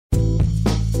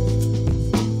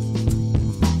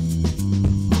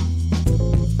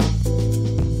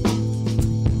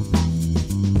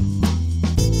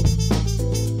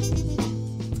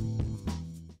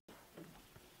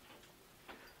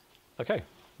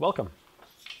welcome.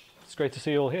 It's great to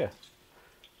see you all here.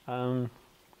 And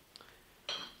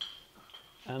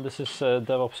this is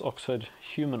DevOps Oxford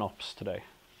Human Ops today.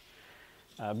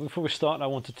 Before we start, I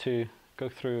wanted to go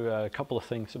through a couple of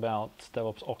things about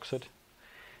DevOps Oxford.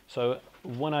 So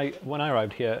when I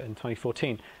arrived here in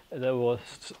 2014, there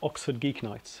was Oxford Geek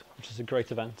Nights, which is a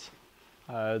great event.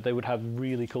 They would have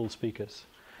really cool speakers.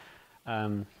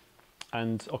 And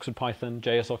Oxford Python,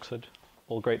 JS Oxford,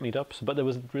 all great meetups, but there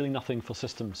was really nothing for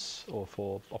systems or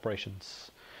for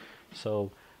operations. So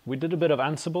we did a bit of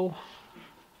Ansible,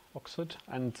 Oxford,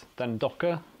 and then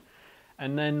Docker,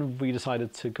 and then we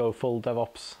decided to go full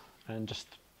DevOps and just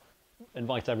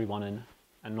invite everyone in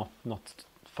and not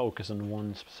focus on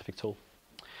one specific tool.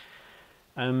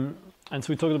 And so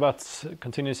we talked about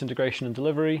continuous integration and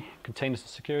delivery, containers and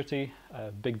security,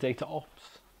 big data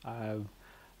ops,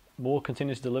 more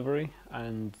continuous delivery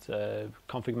and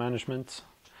config management,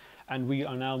 and we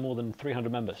are now more than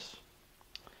 300 members.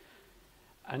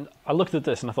 And I looked at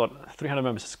this and I thought 300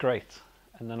 members is great,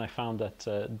 and then I found that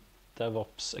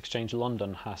DevOps Exchange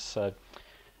London has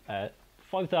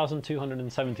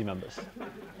 5,270 members.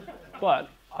 But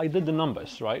I did the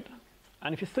numbers, right?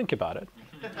 And if you think about it,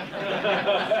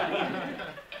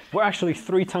 we're actually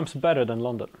 3 times better than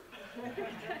London.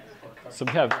 So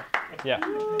we have, yeah.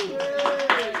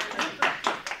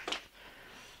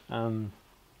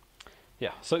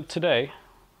 Yeah, so today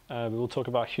we will talk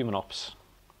about human ops.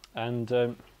 And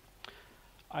I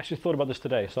actually thought about this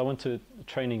today. So I went to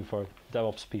training for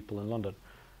DevOps people in London.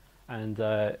 And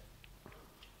I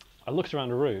looked around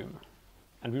the room,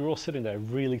 and we were all sitting there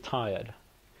really tired.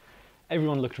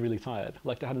 Everyone looked really tired,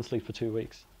 like they hadn't slept for 2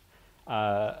 weeks.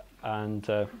 And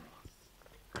I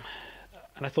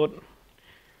thought,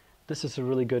 this is a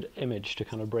really good image to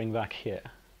kind of bring back here.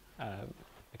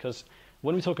 Because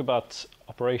when we talk about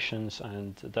operations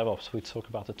and DevOps, we talk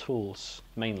about the tools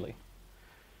mainly.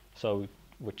 So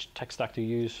which tech stack do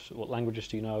you use, what languages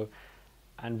do you know,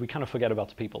 and we kind of forget about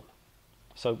the people.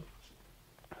 So,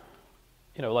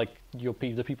 you know, like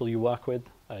the people you work with,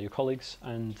 your colleagues,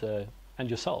 and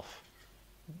yourself.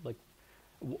 Like,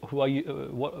 who are you?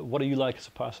 What are you like as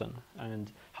a person,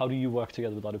 and how do you work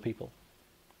together with other people?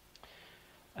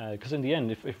 Because in the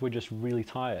end, if we're just really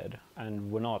tired and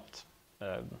we're not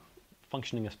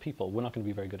functioning as people, we're not going to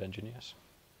be very good engineers.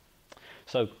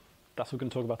 So that's what we're going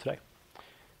to talk about today.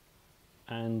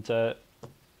 And to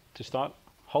start,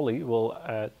 Holly will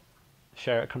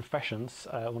share confessions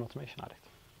on Automation Addict.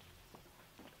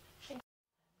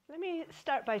 Let me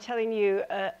start by telling you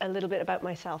a little bit about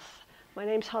myself. My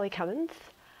name's Holly Cummins.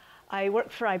 I work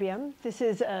for IBM. This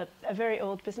is a very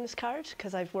old business card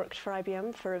because I've worked for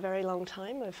IBM for a very long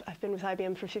time. I've been with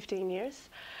IBM for 15 years.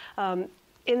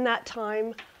 In that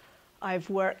time, I've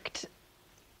worked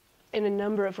in a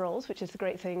number of roles, which is the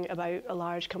great thing about a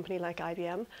large company like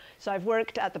IBM. So I've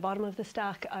worked at the bottom of the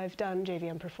stack. I've done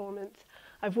JVM performance.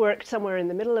 I've worked somewhere in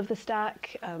the middle of the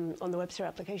stack on the WebSphere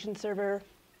application server.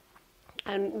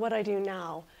 And what I do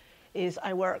now is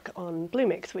I work on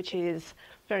Bluemix, which is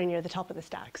very near the top of the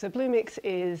stack. So Bluemix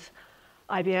is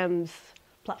IBM's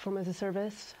platform as a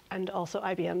service and also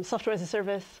IBM software as a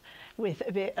service with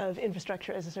a bit of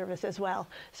infrastructure as a service as well.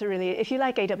 So really, if you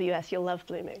like AWS, you'll love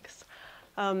Bluemix.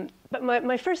 But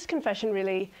my first confession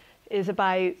really is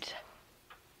about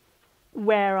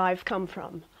where I've come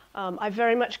from. I've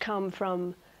very much come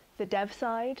from the dev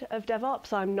side of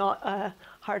DevOps. I'm not a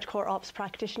hardcore ops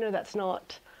practitioner. That's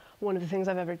not one of the things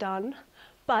I've ever done.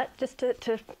 But just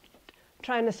to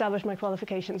try and establish my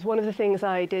qualifications, one of the things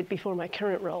I did before my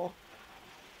current role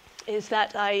is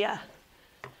that I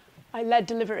led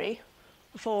delivery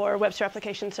for WebSphere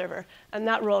application server. And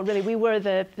that role, really, we were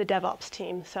the DevOps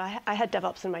team. So I had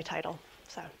DevOps in my title.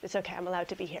 So it's OK, I'm allowed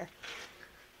to be here.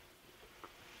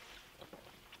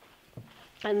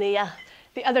 And the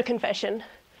other confession,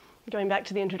 going back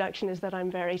to the introduction, is that I'm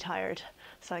very tired.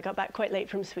 So I got back quite late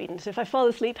from Sweden. So if I fall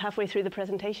asleep halfway through the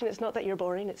presentation, it's not that you're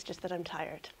boring, it's just that I'm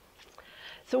tired.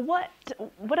 So what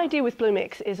I do with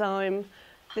Bluemix is I'm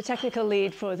the technical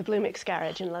lead for the Bluemix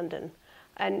garage in London.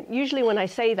 And usually when I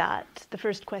say that, the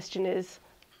first question is,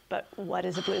 but what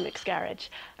is a Bluemix garage?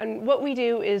 And what we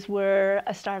do is we're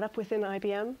a startup within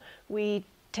IBM. We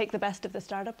take the best of the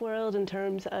startup world in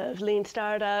terms of lean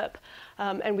startup,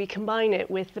 and we combine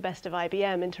it with the best of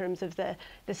IBM in terms of the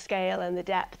scale and the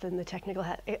depth and the technical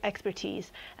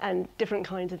expertise and different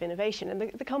kinds of innovation. And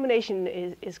the combination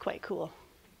is quite cool.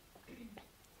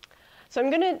 So I'm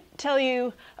going to tell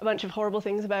you a bunch of horrible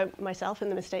things about myself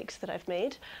and the mistakes that I've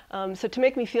made. So to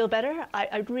make me feel better,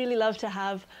 I'd really love to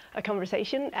have a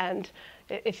conversation. And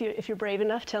if you're brave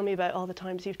enough, tell me about all the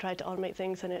times you've tried to automate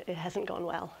things and it hasn't gone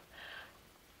well.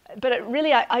 But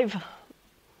really, I've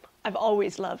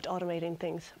always loved automating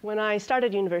things. When I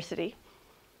started university,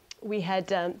 we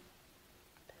had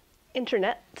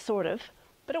internet, sort of,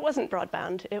 but it wasn't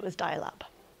broadband, it was dial-up.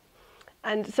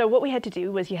 And so what we had to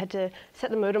do was you had to set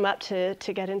the modem up to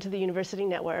get into the university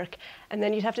network, and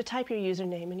then you'd have to type your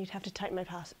username, and you'd have to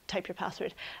type your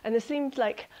password. And this seemed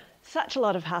like such a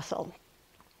lot of hassle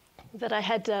that I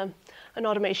had an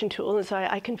automation tool, and so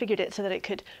I configured it so that it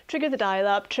could trigger the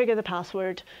dial-up, trigger the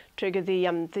password, trigger the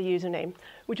username,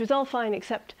 which was all fine,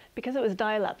 except because it was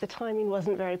dial-up, the timing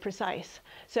wasn't very precise.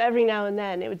 So every now and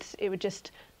then it would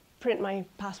just print my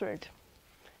password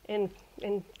in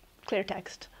clear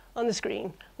text on the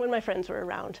screen when my friends were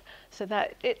around, so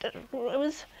that it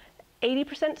was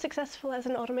 80% successful as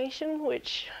an automation,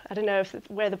 which I don't know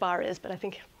where the bar is, but I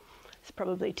think it's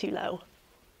probably too low.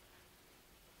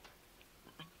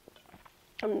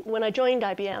 When I joined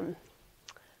IBM,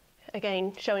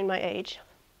 again, showing my age,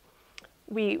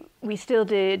 we still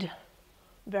did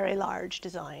very large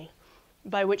design,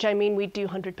 by which I mean we'd do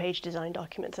 100-page design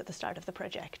documents at the start of the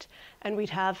project. And we'd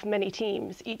have many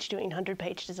teams, each doing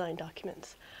 100-page design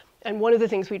documents. And one of the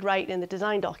things we'd write in the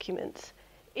design documents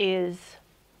is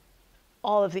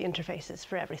all of the interfaces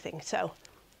for everything. So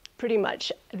pretty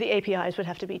much the APIs would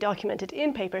have to be documented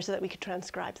in paper so that we could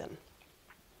transcribe them.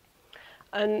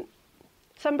 And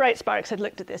some bright sparks had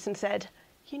looked at this and said,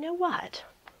 you know what?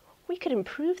 We could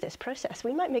improve this process.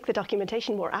 We might make the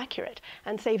documentation more accurate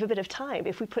and save a bit of time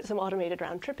if we put some automated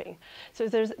round tripping. So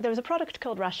there was a product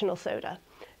called Rational Soda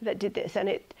that did this, and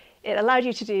it allowed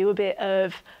you to do a bit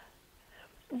of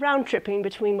round tripping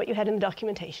between what you had in the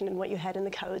documentation and what you had in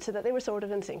the code so that they were sort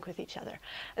of in sync with each other.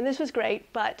 And this was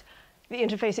great, but the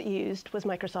interface it used was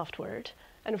Microsoft Word.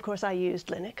 And of course I used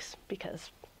Linux because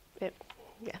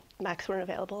Macs weren't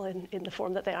available in the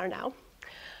form that they are now.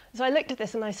 So I looked at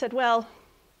this and I said, well,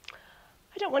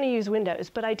 I don't want to use Windows,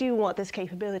 but I do want this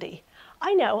capability.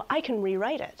 I know I can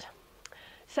rewrite it.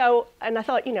 So, and I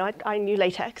thought, I knew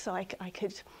LaTeX, so I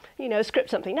could, script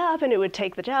something up, and it would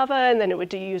take the Java, and then it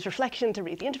would use reflection to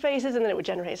read the interfaces, and then it would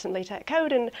generate some LaTeX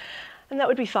code, and that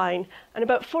would be fine. And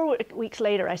about 4 weeks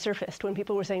later, I surfaced when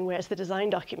people were saying, where's the design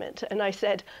document? And I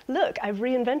said, look, I've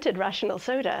reinvented Rational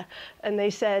Soda. And they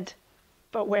said,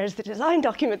 but where's the design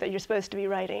document that you're supposed to be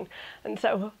writing? And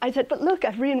so I said, but look,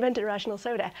 I've reinvented Rational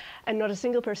Soda. And not a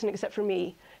single person except for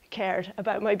me cared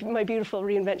about my beautiful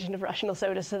reinvention of Rational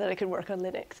Soda so that I could work on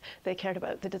Linux. They cared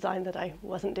about the design that I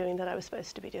wasn't doing that I was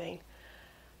supposed to be doing.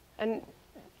 And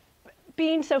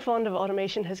being so fond of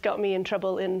automation has got me in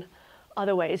trouble in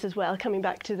other ways as well, coming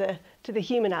back to the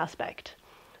human aspect.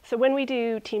 So when we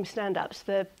do team stand-ups,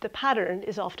 the pattern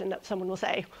is often that someone will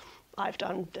say, I've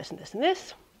done this and this and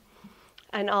this.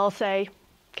 And I'll say,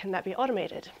 can that be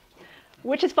automated?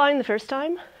 Which is fine the first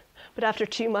time, but after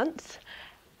 2 months,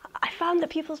 I found that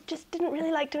people just didn't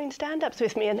really like doing stand-ups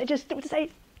with me, and they just would say,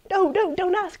 no,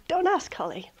 don't ask,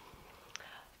 Holly.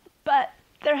 But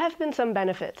there have been some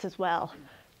benefits as well.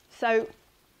 So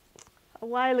a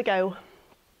while ago,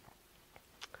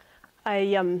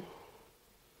 I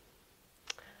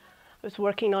was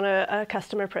working on a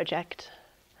customer project,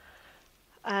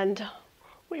 and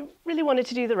we really wanted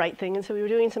to do the right thing, and so we were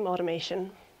doing some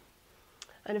automation.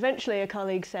 And eventually a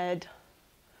colleague said,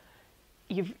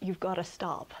 you've got to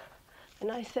stop.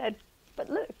 And I said, but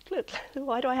look,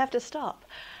 why do I have to stop?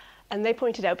 And they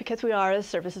pointed out, because we are a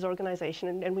services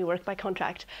organization and we work by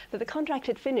contract, that the contract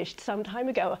had finished some time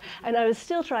ago, and I was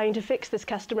still trying to fix this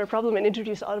customer problem and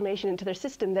introduce automation into their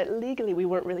system that legally we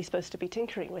weren't really supposed to be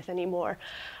tinkering with anymore.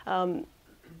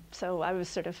 So I was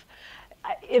sort of,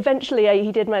 eventually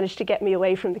he did manage to get me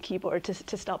away from the keyboard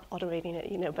to stop automating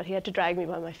it, but he had to drag me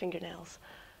by my fingernails.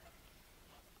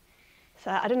 So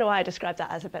I don't know why I described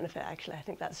that as a benefit, actually. I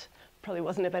think that's probably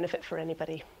wasn't a benefit for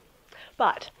anybody.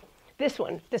 But this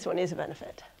one is a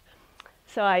benefit.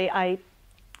 So I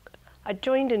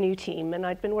joined a new team, and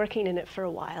I'd been working in it for a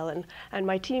while, and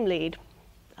my team lead,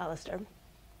 Alistair,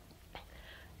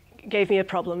 gave me a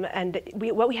problem, and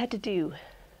what we had to do,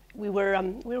 we were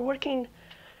working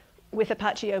with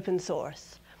Apache open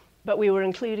source, but we were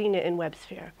including it in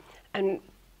WebSphere. And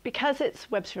because it's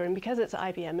WebSphere, and because it's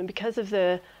IBM, and because of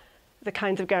the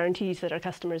kinds of guarantees that our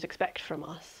customers expect from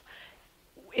us,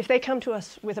 if they come to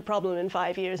us with a problem in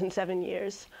 5 years and 7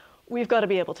 years, we've got to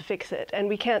be able to fix it. And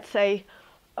we can't say,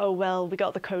 oh, well, we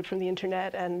got the code from the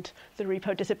internet and the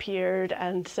repo disappeared,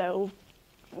 and so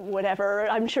whatever,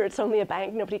 I'm sure it's only a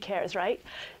bank, nobody cares, right?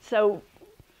 So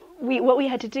what we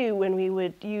had to do when we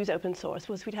would use open source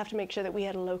was we'd have to make sure that we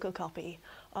had a local copy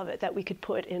of it that we could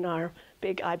put in our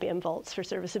big IBM vaults for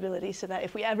serviceability, so that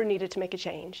if we ever needed to make a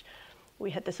change, we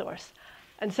had the source.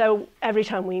 And so every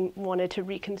time we wanted to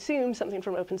reconsume something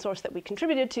from open source that we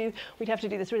contributed to, we'd have to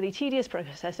do this really tedious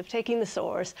process of taking the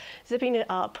source, zipping it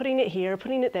up, putting it here,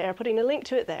 putting it there, putting a link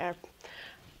to it there,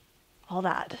 all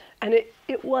that. And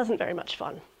it wasn't very much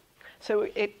fun. So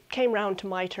it came round to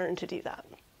my turn to do that.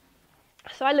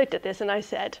 So I looked at this and I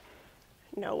said,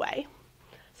 no way.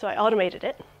 So I automated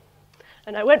it.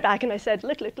 And I went back and I said,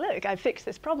 look, I fixed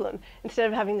this problem. Instead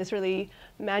of having this really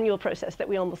manual process that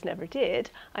we almost never did,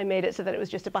 I made it so that it was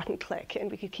just a button click and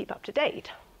we could keep up to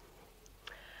date.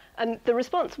 And the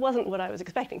response wasn't what I was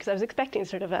expecting, because I was expecting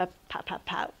sort of a pat, pat,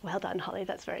 pat, well done, Holly,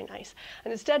 that's very nice.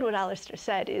 And instead what Alistair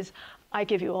said is, I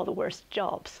give you all the worst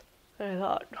jobs. And I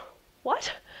thought,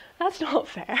 what? That's not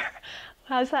fair.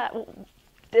 How's that?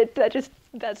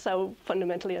 That's so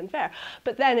fundamentally unfair.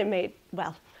 But then it made,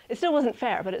 well, it still wasn't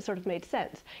fair, but it sort of made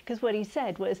sense. Because what he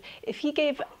said was, if he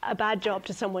gave a bad job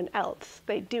to someone else,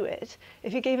 they'd do it.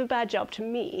 If he gave a bad job to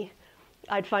me,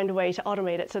 I'd find a way to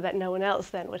automate it so that no one else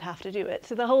then would have to do it.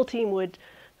 So the whole team would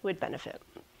benefit.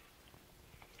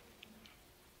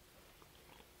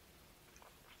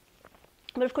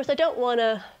 But of course, I don't want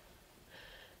to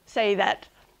say that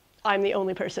I'm the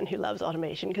only person who loves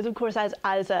automation, because of course,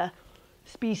 as a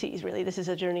species, really, this is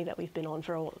a journey that we've been on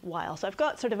for a while. So I've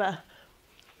got sort of a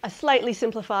slightly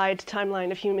simplified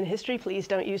timeline of human history. Please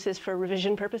don't use this for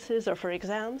revision purposes or for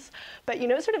exams. But you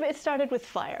know, it started with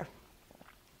fire.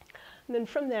 And then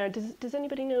from there, does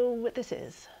anybody know what this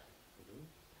is?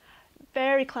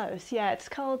 Very close, yeah, it's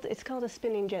called a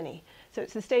spinning jenny. So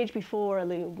it's the stage before a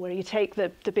loom, where you take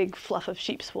the big fluff of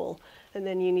sheep's wool and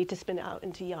then you need to spin it out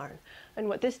into yarn. And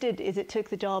what this did is it took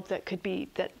the job that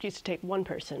used to take one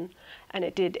person, and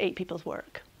it did 8 people's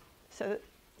work. So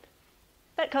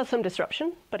that caused some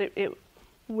disruption, but it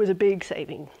was a big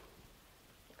saving.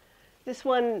 This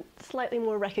one, slightly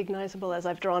more recognizable as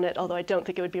I've drawn it, although I don't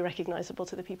think it would be recognizable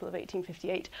to the people of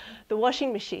 1858. The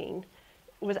washing machine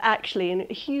was actually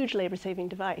a huge labor-saving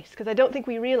device, because I don't think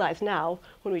we realize now,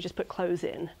 when we just put clothes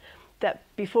in, that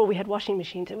before we had washing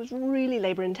machines, it was really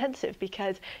labor-intensive,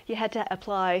 because you had to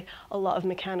apply a lot of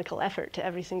mechanical effort to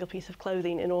every single piece of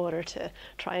clothing in order to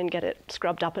try and get it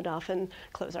scrubbed up enough, and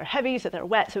clothes are heavy, so they're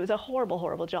wet, so it was a horrible,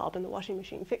 horrible job, and the washing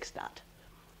machine fixed that.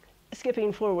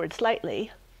 Skipping forward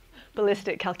slightly,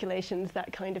 ballistic calculations,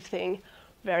 that kind of thing,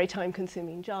 very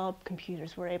time-consuming job.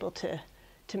 Computers were able to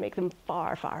make them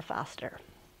far, far faster.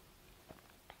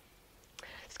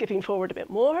 Skipping forward a bit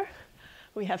more,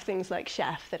 we have things like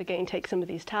Chef that again take some of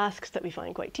these tasks that we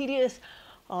find quite tedious,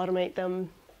 automate them.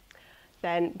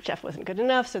 Then Chef wasn't good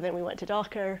enough, so then we went to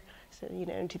Docker. So you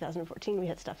know, in 2014 we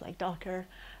had stuff like Docker.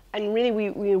 And really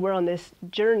we were on this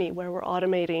journey where we're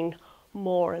automating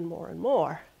more and more and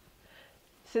more.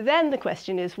 So then the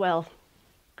question is, well,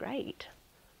 great,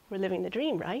 we're living the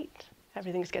dream, right?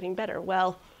 Everything's getting better.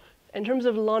 Well, in terms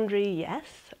of laundry, yes.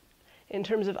 In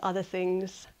terms of other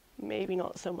things, maybe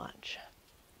not so much.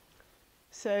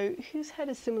 So who's had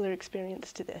a similar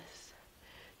experience to this?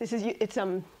 It's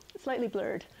slightly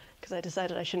blurred, because I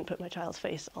decided I shouldn't put my child's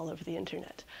face all over the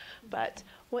internet. But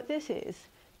what this is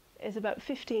about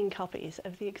 15 copies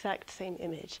of the exact same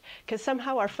image, because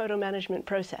somehow our photo management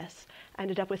process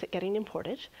ended up with it getting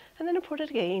imported, and then imported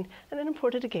again, and then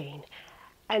imported again.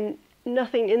 And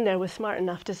nothing in there was smart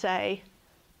enough to say,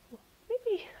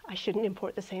 maybe I shouldn't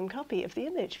import the same copy of the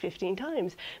image 15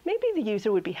 times. Maybe the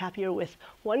user would be happier with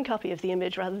 1 copy of the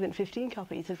image rather than 15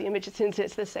 copies of the image, since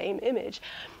it's the same image.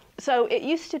 So it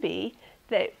used to be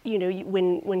that, you know,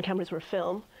 when cameras were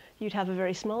film, you'd have a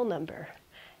very small number.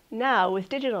 Now, with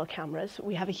digital cameras,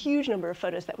 we have a huge number of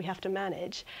photos that we have to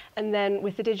manage. And then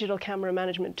with the digital camera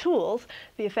management tools,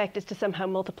 the effect is to somehow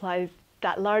multiply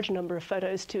that large number of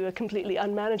photos to a completely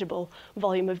unmanageable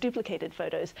volume of duplicated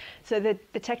photos. So the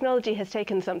technology has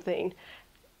taken something,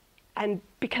 and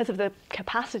because of the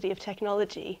capacity of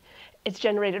technology, it's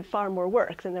generated far more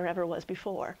work than there ever was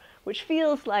before, which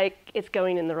feels like it's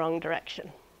going in the wrong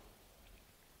direction.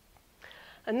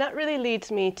 And that really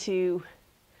leads me to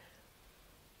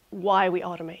why we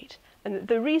automate. And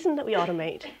the reason that we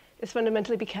automate is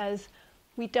fundamentally because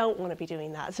we don't want to be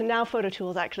doing that. So now photo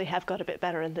tools actually have got a bit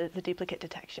better, and the duplicate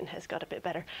detection has got a bit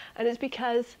better. And it's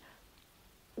because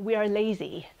we are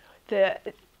lazy.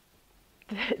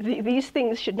 These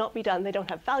things should not be done. They don't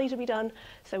have value to be done,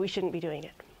 so we shouldn't be doing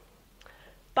it.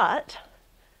 But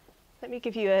let me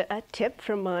give you a tip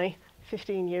from my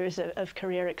 15 years of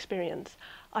career experience.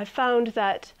 I found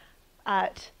that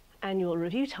at annual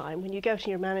review time, when you go to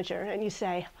your manager and you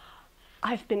say,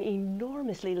 I've been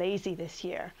enormously lazy this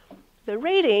year, the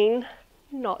rating,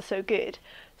 not so good.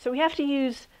 So we have to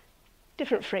use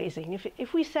different phrasing.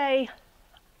 If we say,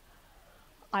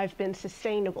 I've been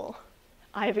sustainable,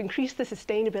 I have increased the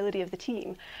sustainability of the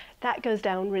team, that goes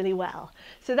down really well.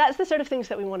 So that's the sort of things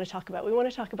that we want to talk about. We want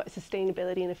to talk about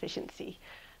sustainability and efficiency.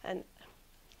 And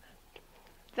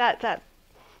that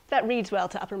reads well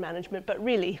to upper management, but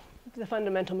really the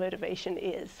fundamental motivation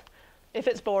is, if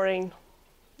it's boring,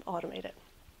 automate it.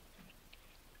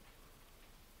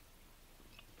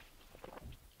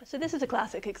 So this is a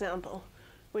classic example,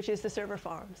 which is the server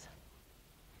farms.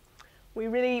 We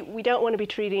don't want to be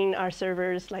treating our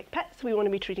servers like pets. We want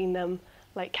to be treating them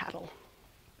like cattle.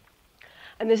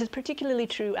 And this is particularly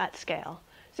true at scale.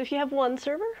 So if you have one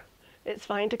server, it's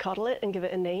fine to coddle it and give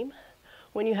it a name.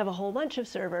 When you have a whole bunch of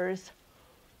servers,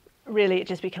 really it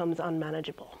just becomes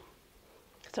unmanageable.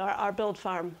 So our build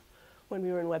farm when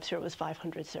we were in WebSphere was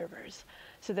 500 servers.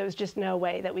 So there was just no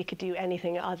way that we could do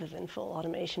anything other than full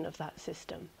automation of that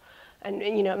system. And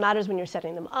you know, it matters when you're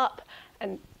setting them up,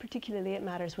 and particularly it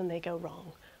matters when they go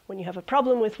wrong. When you have a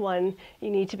problem with one,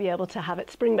 you need to be able to have it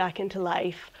spring back into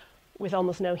life with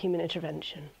almost no human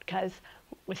intervention, because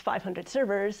with 500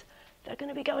 servers, they're going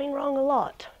to be going wrong a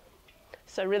lot.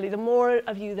 So really, the more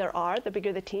of you there are, the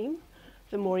bigger the team,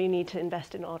 the more you need to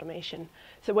invest in automation.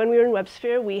 So when we were in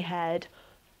WebSphere, we had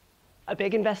a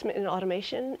big investment in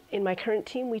automation. In my current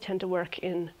team, we tend to work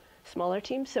in smaller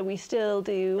teams, so we still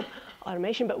do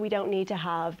automation, but we don't need to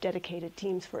have dedicated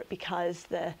teams for it because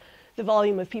the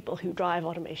volume of people who drive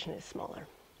automation is smaller.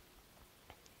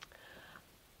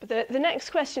 But the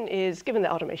next question is, given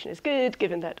that automation is good,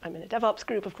 given that I'm in a DevOps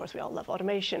group, of course we all love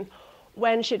automation,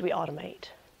 when should we automate?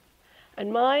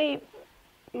 And my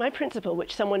principle,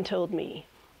 which someone told me,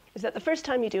 is that the first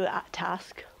time you do a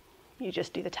task, you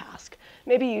just do the task.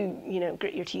 Maybe you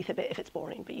grit your teeth a bit if it's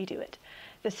boring, but you do it.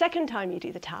 The second time you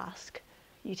do the task,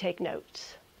 you take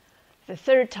notes. The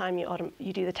third time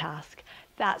you do the task,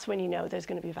 that's when you know there's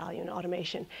going to be value in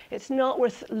automation. It's not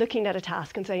worth looking at a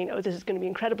task and saying, oh, this is going to be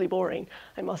incredibly boring,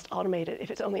 I must automate it, if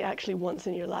it's only actually once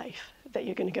in your life that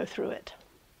you're going to go through it.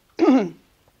 And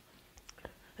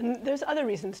there's other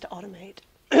reasons to automate.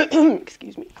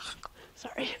 Excuse me.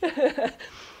 Sorry.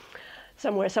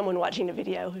 Somewhere, someone watching a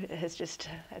video has just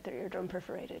had their eardrum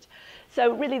perforated.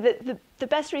 So really, the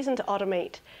best reason to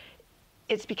automate,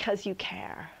 it's because you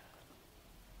care.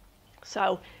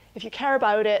 So if you care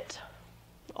about it,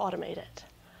 automate it.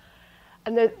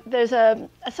 And there's a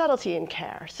subtlety in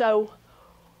care. So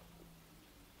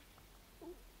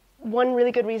one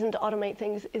really good reason to automate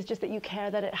things is just that you care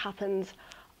that it happens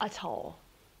at all.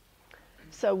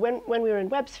 So when we were in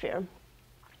WebSphere,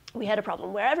 we had a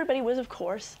problem where everybody was, of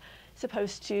course,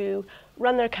 supposed to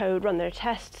run their code, run their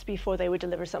tests before they would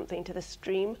deliver something to the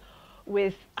stream.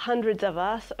 With hundreds of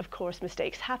us, of course,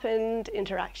 mistakes happened,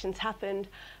 interactions happened,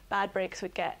 bad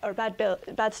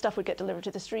stuff would get delivered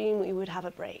to the stream, we would have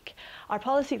a break. Our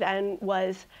policy then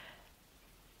was,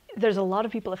 there's a lot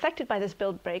of people affected by this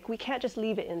build break, we can't just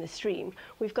leave it in the stream.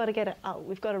 We've got to get it out,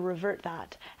 we've got to revert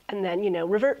that. And then,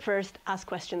 revert first, ask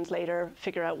questions later,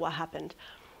 figure out what happened.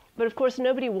 But of course,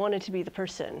 nobody wanted to be the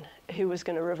person who was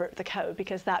going to revert the code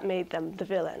because that made them the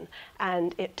villain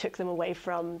and it took them away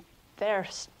from their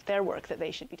work that they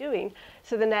should be doing.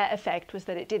 So the net effect was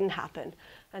that it didn't happen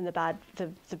and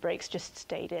the breaks just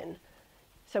stayed in.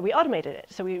 So we automated it.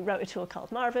 So we wrote a tool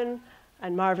called Marvin,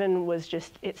 and Marvin was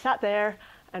just, it sat there,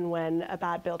 and when a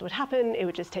bad build would happen, it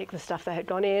would just take the stuff that had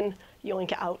gone in,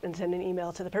 yoink it out, and send an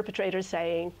email to the perpetrators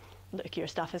saying, look, your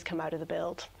stuff has come out of the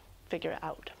build, figure it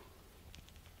out.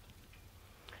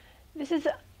 This is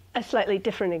a slightly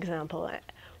different example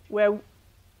where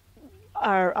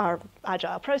our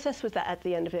agile process was that at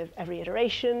the end of every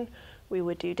iteration, we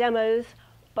would do demos.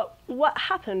 But what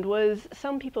happened was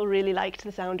some people really liked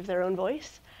the sound of their own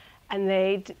voice, and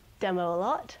they'd demo a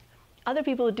lot. Other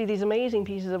people would do these amazing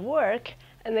pieces of work,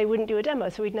 and they wouldn't do a demo,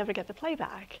 so we'd never get the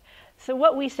playback. So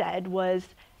what we said was,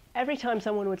 every time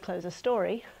someone would close a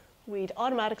story, we'd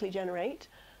automatically generate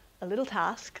a little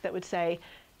task that would say,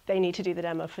 they need to do the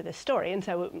demo for this story. And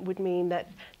so it would mean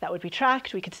that that would be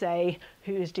tracked. We could say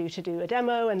who is due to do a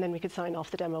demo, and then we could sign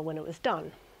off the demo when it was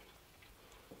done.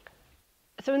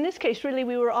 So in this case, really,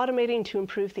 we were automating to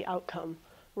improve the outcome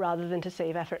rather than to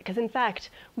save effort. Because in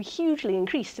fact, we hugely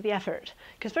increased the effort.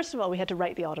 Because first of all, we had to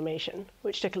write the automation,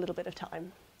 which took a little bit of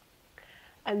time.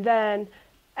 And then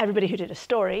everybody who did a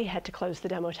story had to close the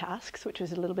demo tasks, which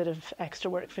was a little bit of extra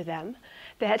work for them.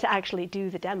 They had to actually do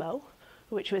the demo,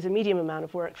 which was a medium amount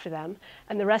of work for them,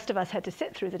 and the rest of us had to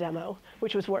sit through the demo,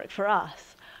 which was work for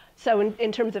us. So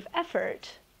in terms of effort,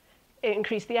 it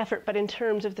increased the effort, but in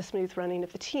terms of the smooth running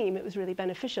of the team, it was really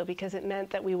beneficial because it meant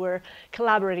that we were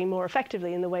collaborating more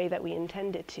effectively in the way that we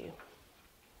intended to.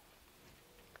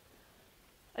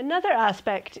 Another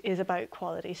aspect is about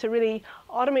quality. So really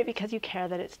automate because you care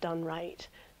that it's done right.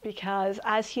 Because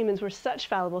as humans, we're such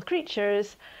fallible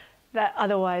creatures that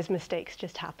otherwise mistakes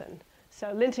just happen.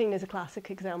 So linting is a classic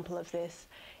example of this.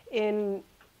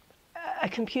 A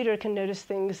computer can notice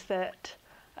things that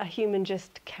a human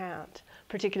just can't,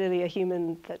 particularly a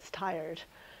human that's tired.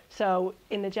 So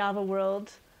in the Java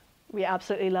world, we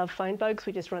absolutely love find bugs.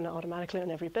 We just run it automatically on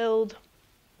every build.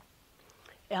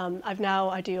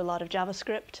 I do a lot of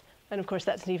JavaScript, and of course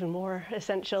that's even more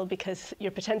essential because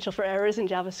your potential for errors in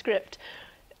JavaScript,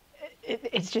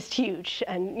 it's just huge.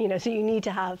 And so you need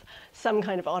to have some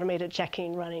kind of automated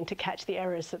checking running to catch the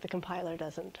errors that the compiler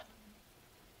doesn't.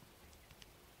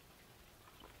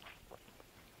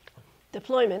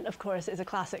 Deployment, of course, is a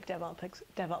classic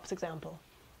DevOps example.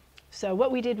 So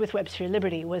what we did with WebSphere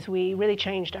Liberty was we really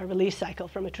changed our release cycle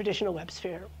from a traditional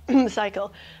WebSphere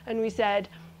cycle, and we said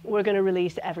we're going to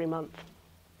release every month.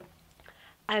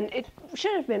 And it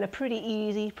should have been a pretty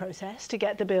easy process to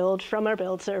get the build from our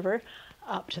build server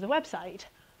up to the website,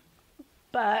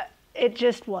 but it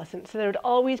just wasn't. So there would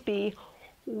always be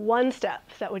one step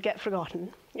that would get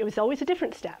forgotten. It was always a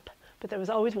different step, but there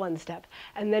was always one step.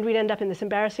 And then we'd end up in this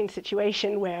embarrassing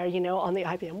situation where, on the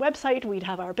IBM website, we'd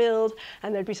have our build,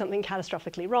 and there'd be something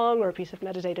catastrophically wrong, or a piece of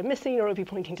metadata missing, or it would be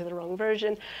pointing to the wrong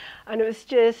version. And it was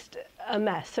just a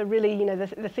mess. So really, the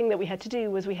thing that we had to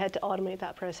do was we had to automate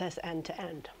that process end to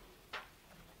end.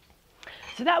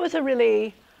 So that was a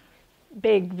really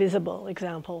big, visible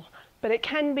example. But it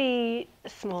can be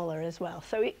smaller as well.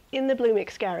 So in the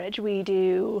Bluemix garage, we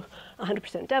do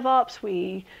 100%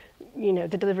 DevOps.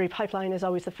 The delivery pipeline is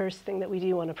always the first thing that we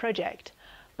do on a project.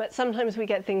 But sometimes we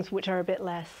get things which are a bit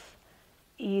less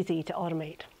easy to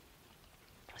automate.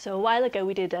 So a while ago,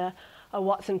 we did a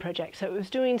Watson project. So it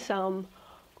was doing some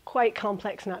quite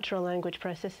complex natural language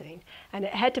processing. And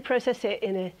it had to process it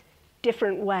in a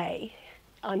different way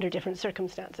under different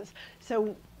circumstances.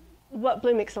 So what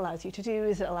Bluemix allows you to do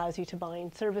is it allows you to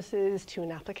bind services to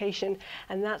an application,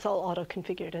 and that's all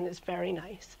auto-configured, and it's very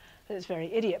nice, and it's very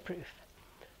idiot-proof.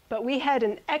 But we had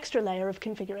an extra layer of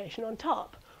configuration on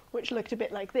top, which looked a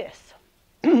bit like this.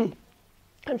 And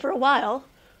for a while,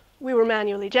 we were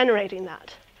manually generating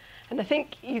that. And I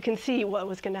think you can see what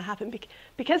was going to happen.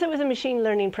 Because it was a machine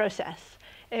learning process,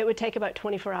 it would take about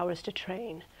 24 hours to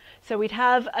train. So we'd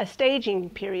have a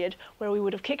staging period where we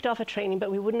would have kicked off a training,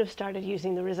 but we wouldn't have started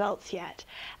using the results yet.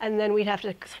 And then we'd have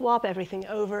to swap everything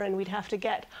over, and we'd have to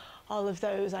get all of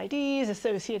those IDs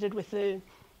associated with the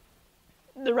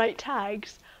right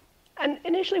tags. And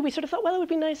initially, we sort of thought, well, it would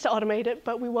be nice to automate it,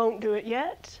 but we won't do it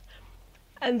yet.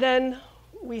 And then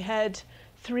we had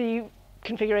 3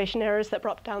 configuration errors that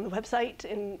brought down the website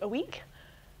in a week.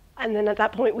 And then at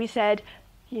that point, we said,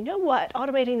 you know what?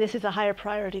 Automating this is a higher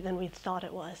priority than we thought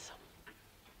it was.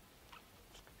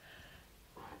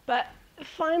 But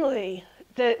finally,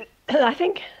 I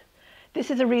think this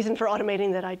is a reason for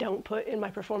automating that I don't put in my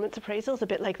performance appraisals, a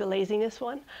bit like the laziness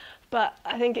one. But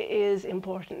I think it is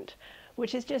important,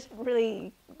 which is just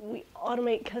really, we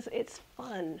automate because it's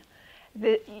fun.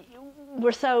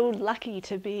 We're so lucky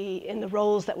to be in the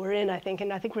roles that we're in, I think,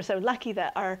 and I think we're so lucky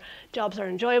that our jobs are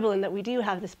enjoyable and that we do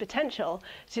have this potential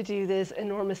to do this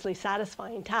enormously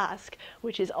satisfying task,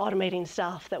 which is automating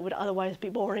stuff that would otherwise be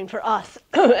boring for us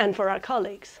and for our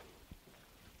colleagues.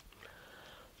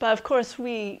 But of course,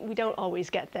 we don't always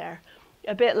get there.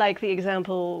 A bit like the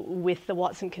example with the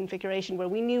Watson configuration, where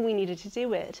we knew we needed to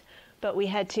do it, but we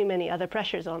had too many other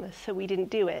pressures on us, so we didn't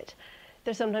do it.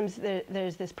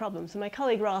 There's this problem. So my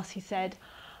colleague Ross, he said,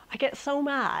 I get so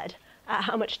mad at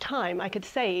how much time I could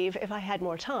save if I had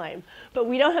more time, but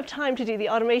we don't have time to do the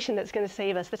automation that's going to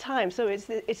save us the time. So it's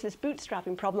this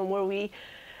bootstrapping problem where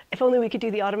if only we could do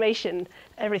the automation,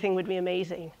 everything would be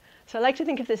amazing. So I like to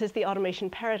think of this as the automation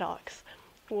paradox,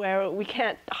 where we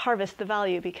can't harvest the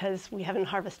value because we haven't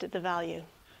harvested the value.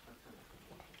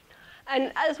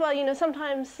 And as well,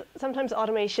 sometimes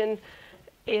automation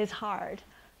is hard,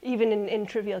 even in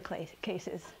trivial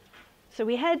cases. So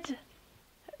we had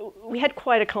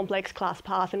quite a complex class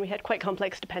path, and we had quite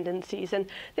complex dependencies, and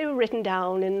they were written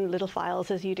down in little files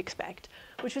as you'd expect,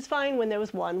 which was fine. When there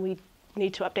was one, we'd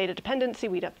need to update a dependency,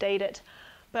 we'd update it.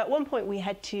 But at one point, we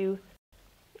had to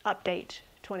update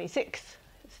 26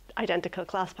 identical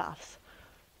class paths.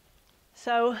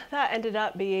 So that ended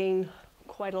up being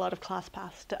quite a lot of class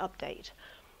paths to update.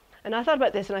 And I thought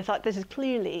about this, and I thought, this is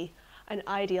clearly an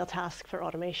ideal task for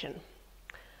automation.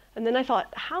 And then I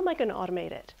thought, how am I going to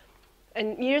automate it?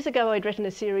 And years ago, I'd written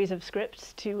a series of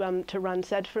scripts to run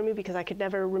sed for me, because I could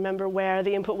never remember where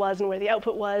the input was and where the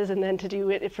output was, and then to do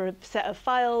it for a set of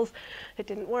files, it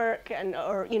didn't work,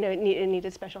 or it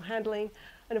needed special handling.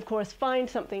 And of course, find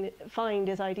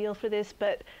is ideal for this,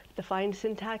 but the find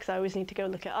syntax, I always need to go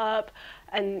look it up.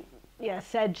 And yeah,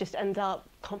 sed just ends up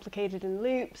complicated in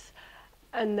loops.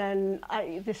 And then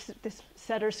this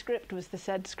setter script was the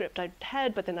sed script I'd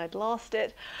had, but then I'd lost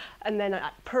it. And then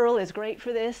Perl is great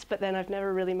for this, but then I've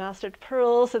never really mastered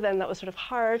Perl, so then that was sort of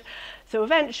hard. So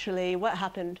eventually what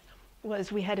happened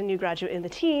was we had a new graduate in the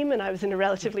team, and I was in a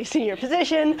relatively senior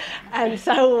position. And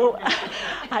so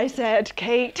I said,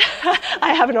 Kate,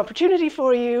 I have an opportunity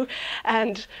for you.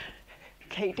 And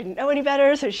Kate didn't know any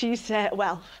better, so she said,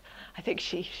 well, I think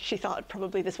she thought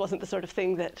probably this wasn't the sort of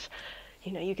thing that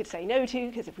you could say no to,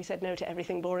 because if we said no to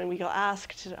everything boring we got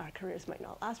asked, our careers might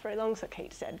not last very long, so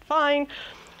Kate said, fine.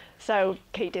 So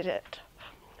Kate did it.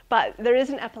 But there is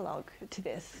an epilogue to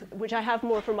this, which I have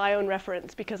more for my own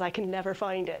reference because I can never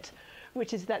find it,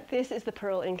 which is that this is the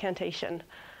Perl incantation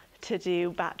to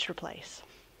do batch replace.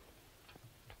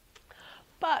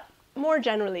 But more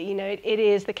generally, it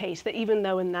is the case that even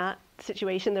though in that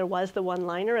situation there was the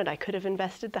one-liner, and I could have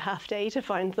invested the half day to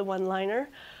find the one-liner,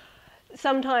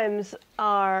 sometimes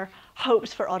our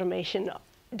hopes for automation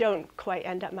don't quite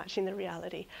end up matching the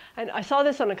reality. And I saw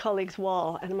this on a colleague's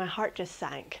wall, and my heart just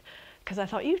sank, because I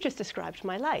thought, you've just described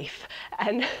my life,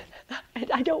 and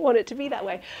I don't want it to be that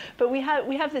way. But we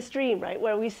have this dream, right,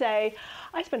 where we say,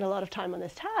 I spend a lot of time on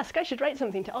this task, I should write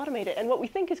something to automate it. And what we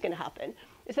think is going to happen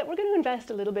is that we're going to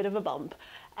invest a little bit of a bump,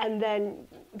 and then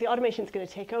the automation is going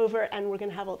to take over, and we're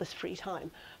going to have all this free time.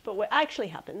 But what actually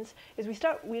happens is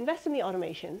we invest in the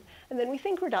automation, and then we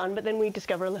think we're done, but then we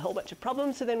discover a whole bunch of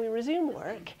problems, so then we resume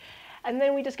work. And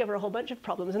then we discover a whole bunch of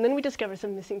problems, and then we discover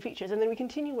some missing features, and then we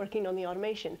continue working on the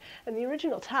automation. And the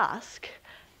original task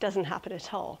doesn't happen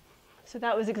at all. So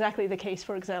that was exactly the case,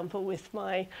 for example, with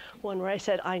my one where I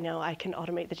said, I know I can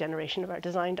automate the generation of our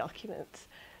design documents.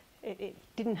 It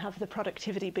didn't have the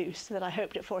productivity boost that I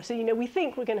hoped it for. So, we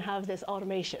think we're going to have this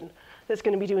automation that's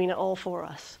going to be doing it all for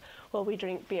us while we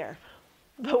drink beer.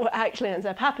 But what actually ends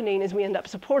up happening is we end up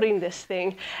supporting this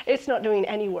thing. It's not doing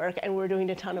any work, and we're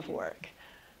doing a ton of work.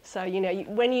 So,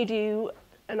 when you do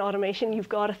an automation, you've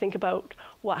got to think about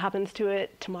what happens to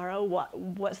it tomorrow,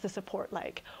 what's the support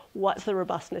like, what's the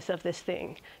robustness of this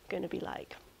thing going to be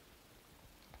like.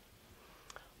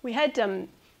 We had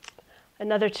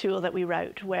another tool that we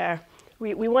wrote where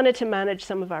we wanted to manage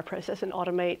some of our process and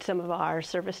automate some of our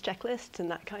service checklists and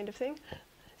that kind of thing.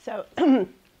 So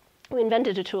we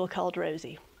invented a tool called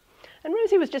Rosie. And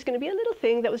Rosie was just going to be a little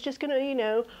thing that was just going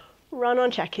to, run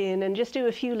on check-in and just do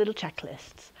a few little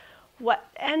checklists. What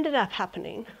ended up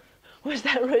happening was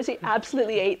that Rosie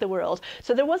absolutely ate the world.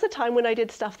 So there was a time when I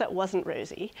did stuff that wasn't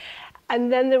Rosie.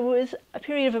 And then there was a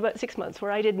period of about 6 months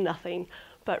where I did nothing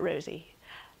but Rosie.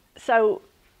 So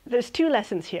there's 2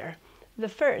 lessons here. The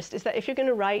first is that if you're going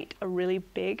to write a really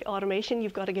big automation,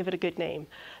 you've got to give it a good name.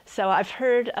 So I've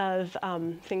heard of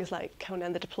things like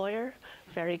Conan the Deployer,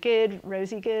 very good,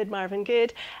 Rosie good, Marvin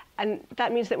good. And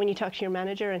that means that when you talk to your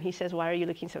manager and he says, why are you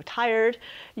looking so tired?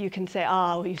 You can say,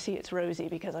 well, you see, it's Rosie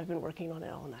because I've been working on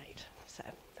it all night. So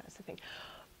that's the thing.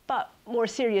 But more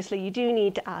seriously, you do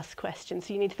need to ask questions.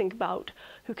 So you need to think about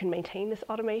who can maintain this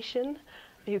automation,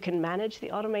 who can manage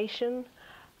the automation,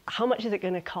 how much is it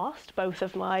going to cost, both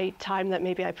of my time that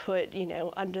maybe I put,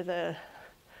 under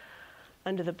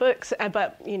the books,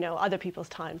 but, other people's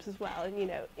times as well.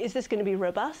 And, is this going to be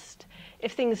robust?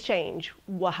 If things change,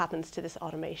 what happens to this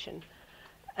automation?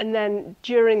 And then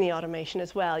during the automation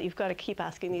as well, you've got to keep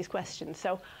asking these questions.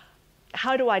 So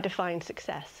how do I define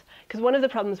success? Because one of the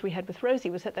problems we had with Rosie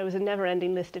was that there was a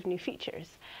never-ending list of new features.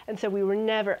 And so we were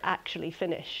never actually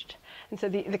finished. And so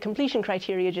the completion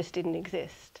criteria just didn't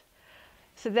exist.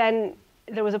 So then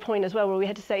there was a point as well where we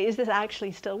had to say, is this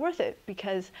actually still worth it?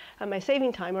 Because am I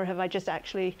saving time, or have I just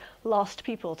actually lost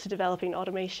people to developing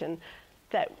automation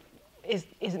that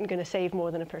isn't going to save more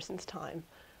than a person's time?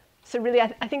 So really,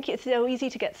 I think it's so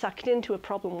easy to get sucked into a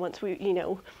problem once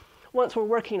once we're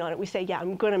working on it. We say, yeah,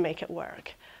 I'm going to make it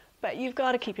work. But you've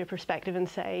got to keep your perspective and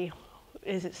say,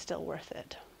 is it still worth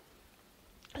it?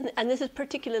 And this is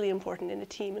particularly important in a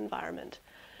team environment.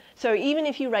 So even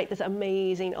if you write this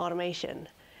amazing automation,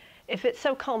 if it's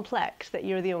so complex that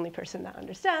you're the only person that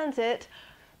understands it,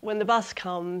 when the bus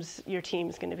comes, your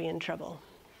team's going to be in trouble.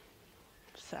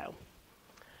 So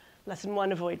lesson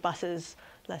 1, avoid buses.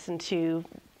 Lesson 2,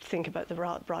 think about the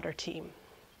broader team.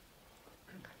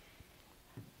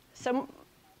 So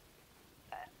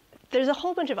there's a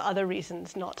whole bunch of other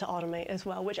reasons not to automate as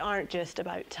well, which aren't just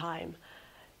about time.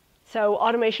 So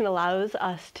automation allows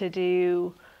us to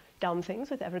do dumb things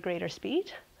with ever greater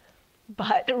speed.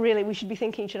 But really, we should be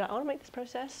thinking, should I automate this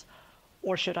process?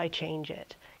 or should I change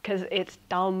it? Because it's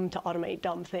dumb to automate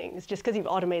dumb things. Just because you've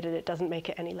automated it doesn't make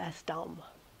it any less dumb.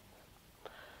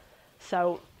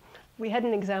 So we had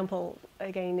an example,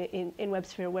 again, in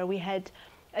WebSphere where we had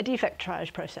a defect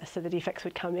triage process. So the defects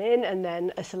would come in, and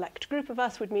then a select group of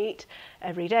us would meet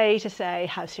every day to say,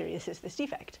 how serious is this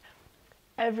defect?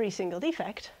 Every single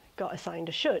defect got assigned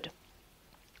a should.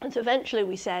 And so eventually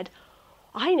we said,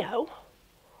 I know,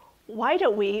 why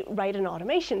don't we write an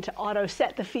automation to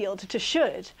auto-set the field to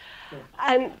should?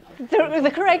 And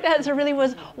the correct answer really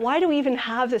was, why do we even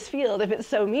have this field if it's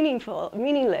so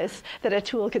meaningless that a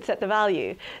tool could set the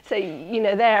value? So, you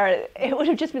know, there, it would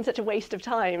have just been such a waste of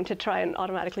time to try and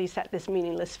automatically set this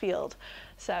meaningless field.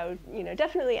 So, you know,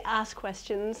 definitely ask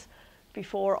questions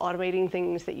before automating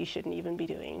things that you shouldn't even be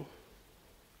doing.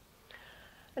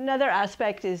 Another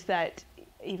aspect is that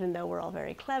even though we're all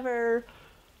very clever,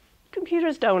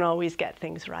 computers don't always get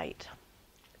things right.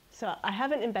 So I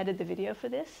haven't embedded the video for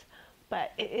this,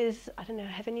 but it is, I don't know,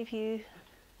 have any of you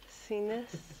seen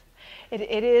this?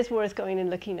 It is worth going and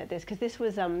looking at this, because this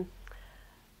was, I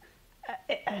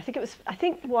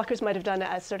think Walkers might have done it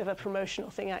as sort of a promotional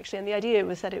thing, actually, and the idea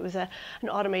was that it was an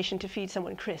automation to feed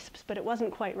someone crisps, but it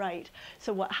wasn't quite right.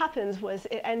 So what happens was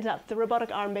it ends up, the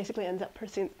robotic arm basically ends up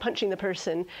punching the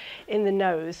person in the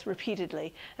nose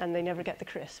repeatedly, and they never get the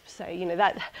crisps. So, you know,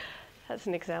 that's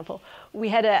an example. We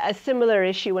had a similar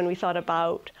issue when we thought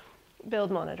about build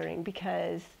monitoring,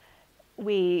 because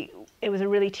it was a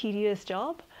really tedious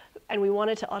job, and we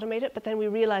wanted to automate it, but then we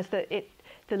realized that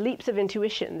the leaps of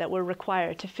intuition that were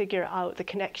required to figure out the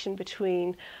connection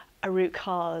between a root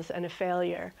cause and a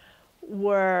failure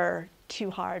were too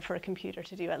hard for a computer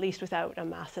to do, at least without a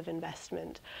massive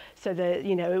investment. So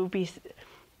you know, it would be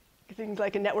things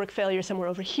like a network failure somewhere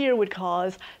over here would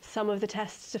cause some of the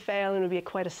tests to fail, and it would be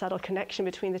quite a subtle connection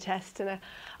between the tests, and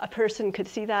a person could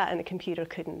see that and a computer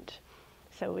couldn't.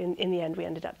 So in the end, we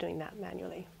ended up doing that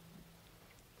manually.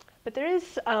 But there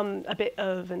is a bit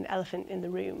of an elephant in the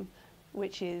room,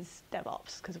 which is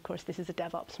DevOps, because of course this is a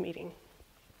DevOps meeting.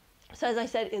 So as I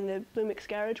said, in the Bluemix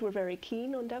garage, we're very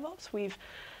keen on DevOps. We've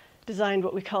designed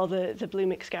what we call the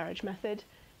Bluemix garage method,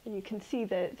 and you can see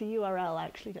that the URL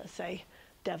actually does say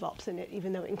DevOps in it,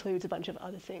 even though it includes a bunch of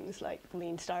other things like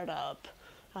lean startup,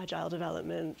 agile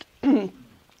development. And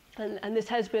this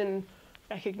has been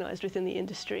recognized within the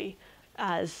industry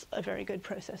as a very good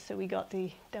process. So we got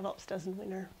the DevOps dozen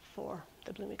winner for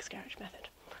the Bluemix garage method.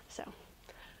 So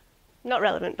not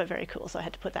relevant, but very cool, so I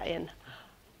had to put that in.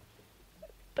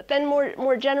 But then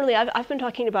more generally, I've been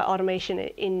talking about automation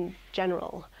in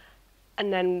general,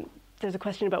 and then there's a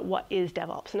question about what is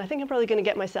DevOps. And I think I'm probably going to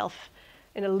get myself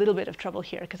in a little bit of trouble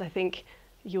here, because I think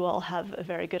you all have a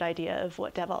very good idea of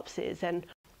what DevOps is. And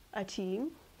a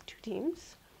team, 2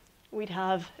 teams, we'd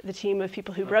have the team of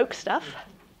people who broke stuff,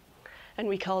 and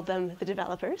we called them the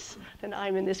developers, and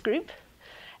I'm in this group.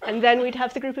 And then we'd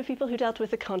have the group of people who dealt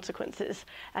with the consequences,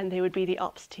 and they would be the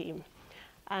ops team.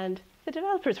 And the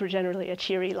developers were generally a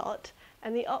cheery lot,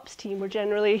 and the ops team were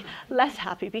generally less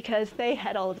happy, because they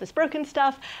had all of this broken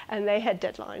stuff, and they had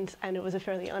deadlines, and it was a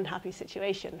fairly unhappy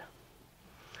situation.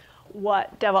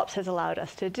 What DevOps has allowed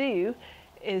us to do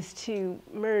is to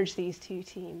merge these 2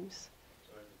 teams.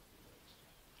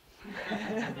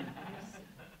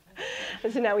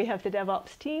 And so now we have the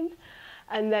DevOps team,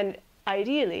 and then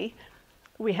ideally,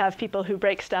 we have people who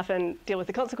break stuff and deal with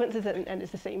the consequences, and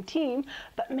it's the same team,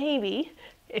 but maybe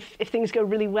if things go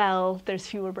really well, there's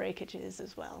fewer breakages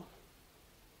as well.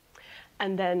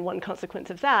 And then one consequence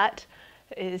of that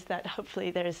is that hopefully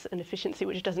there's an efficiency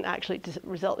which doesn't actually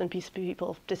result in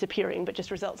people disappearing, but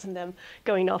just results in them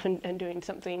going off and doing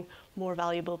something more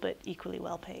valuable but equally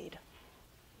well paid.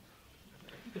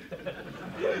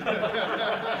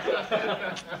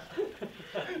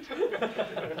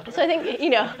 So I think, you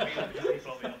know,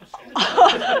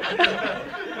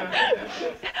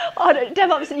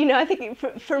 DevOps, you know, I think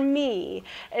for me,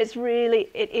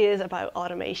 it is about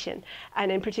automation.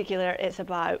 And in particular, it's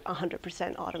about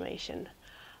 100% automation.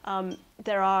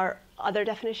 There are other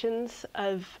definitions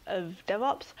of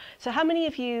DevOps. So how many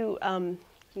of you,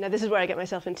 now this is where I get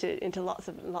myself into lots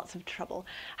of trouble.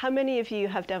 How many of you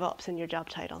have DevOps in your job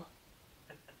title?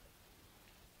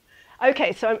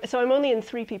 Okay, so I'm only in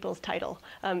 3 people's title,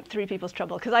 3 people's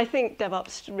trouble, because I think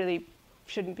DevOps really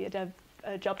shouldn't be a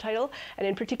job title, and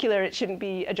in particular, it shouldn't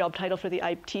be a job title for the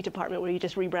IT department where you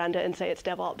just rebrand it and say it's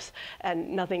DevOps and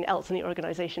nothing else in the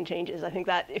organization changes. I think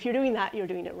that if you're doing that, you're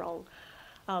doing it wrong.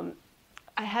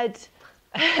 I had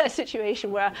a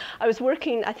situation where I was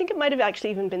working, I think it might have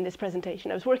actually even been this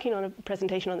presentation. I was working on a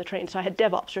presentation on the train, so I had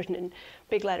DevOps written in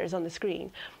big letters on the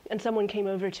screen. And someone came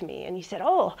over to me and he said,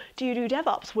 oh, do you do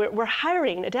DevOps? We're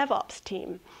hiring a DevOps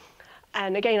team.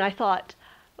 And again, I thought,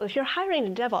 well, if you're hiring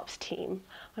a DevOps team,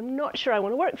 I'm not sure I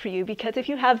want to work for you, because if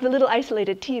you have the little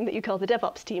isolated team that you call the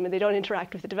DevOps team and they don't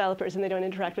interact with the developers and they don't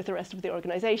interact with the rest of the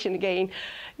organization, again,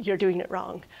 you're doing it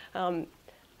wrong. And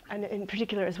in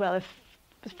particular as well, if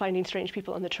finding strange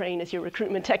people on the train is your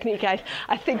recruitment technique,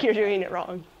 I think you're doing it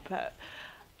wrong. But,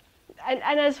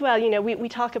 and as well, you know, we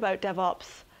talk about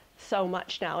DevOps so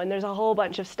much now, and there's a whole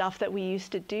bunch of stuff that we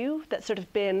used to do that's sort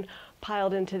of been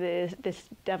piled into this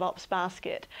DevOps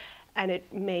basket. And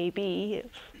it may be,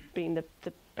 being the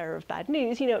bearer of bad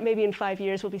news, you know, maybe in 5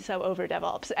 years we'll be so over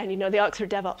DevOps. And, you know, the Oxford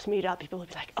DevOps meetup, people will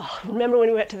be like, oh, remember when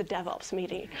we went to the DevOps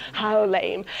meeting? How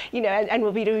lame. You know, and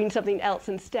we'll be doing something else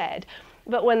instead.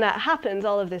 But when that happens,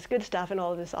 all of this good stuff and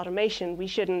all of this automation, we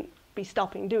shouldn't be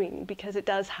stopping doing, because it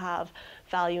does have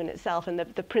value in itself. And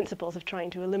the principles of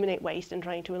trying to eliminate waste and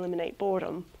trying to eliminate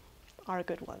boredom are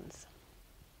good ones.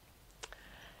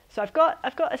 So I've got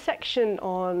a section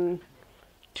on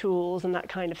tools and that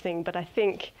kind of thing, but I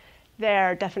think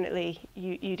there definitely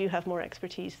you do have more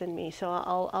expertise than me, so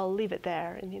I'll leave it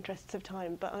there in the interests of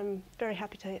time, but I'm very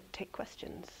happy to take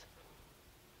questions.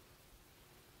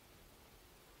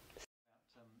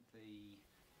 The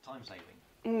time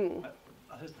saving.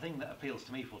 The thing that appeals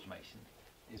to me for automation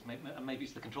is, maybe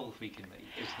it's the control freak in me,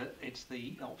 is that it's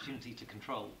the opportunity to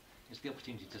control. It's the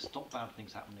opportunity to stop bad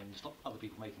things happening and stop other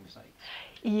people making mistakes.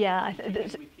 Yeah.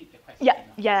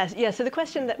 So the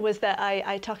question that was that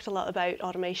I talked a lot about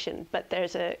automation, but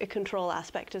there's a control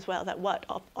aspect as well, that what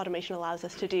automation allows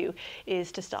us to do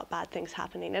is to stop bad things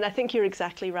happening. And I think you're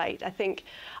exactly right. I think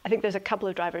there's a couple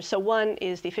of drivers. So one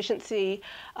is the efficiency.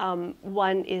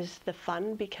 One is the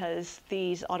fun, because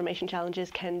these automation challenges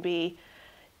can be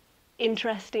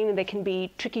interesting, and they can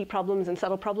be tricky problems and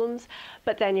subtle problems,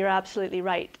 but then you're absolutely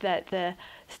right that the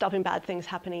stopping bad things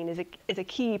happening is a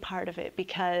key part of it,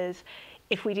 because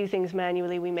if we do things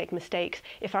manually, we make mistakes.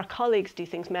 If our colleagues do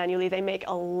things manually, they make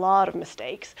a lot of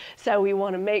mistakes. So we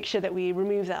want to make sure that we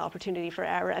remove that opportunity for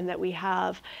error, and that we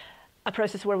have a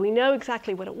process where we know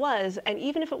exactly what it was, and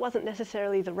even if it wasn't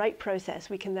necessarily the right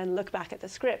process, we can then look back at the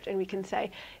script and we can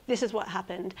say, this is what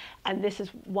happened, and this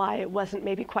is why it wasn't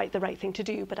maybe quite the right thing to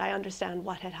do, but I understand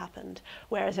what had happened.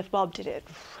 Whereas if Bob did it,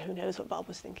 who knows what Bob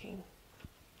was thinking.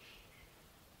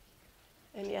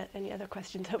 Any other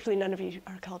questions? Hopefully none of you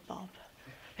are called Bob.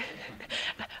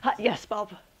 Yes,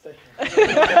 Bob. There's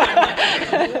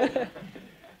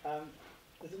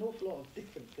an awful lot of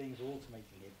different things we're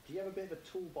automating here. Do you have a bit of a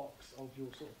toolbox of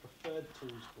your sort of preferred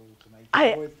tools for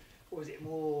automating? Or is it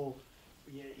more,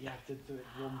 you have to do it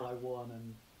one by one?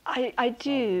 And I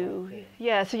do,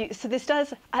 yeah. So this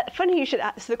does, funny you should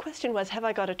ask. So the question was, have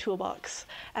I got a toolbox?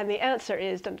 And the answer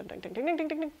is, ding, ding, ding, ding, ding, ding,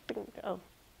 ding, ding, ding. Oh,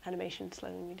 animation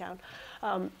slowing me down.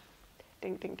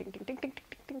 Ding, ding, ding, ding, ding, ding,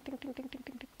 ding, ding, ding, ding, ding,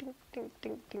 ding, ding, ding,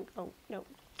 ding, ding. Oh, no.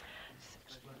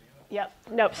 Yep,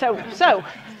 no, so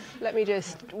let me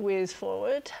just whiz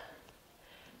forward.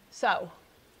 So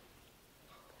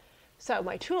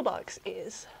my toolbox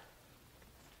is,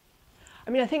 I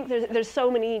mean, I think there's so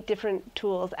many different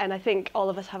tools, and I think all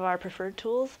of us have our preferred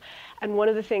tools. And one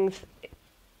of the things,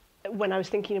 when I was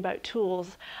thinking about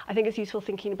tools, I think it's useful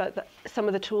thinking about some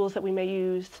of the tools that we may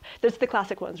use. There's the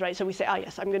classic ones, right? So we say, oh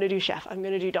yes, I'm going to do Chef, I'm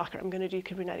going to do Docker, I'm going to do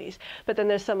Kubernetes. But then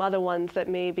there's some other ones that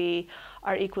maybe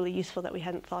are equally useful that we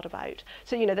hadn't thought about.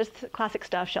 So, you know, there's the classic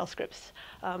stuff, shell scripts.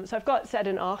 So I've got sed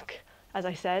and awk. As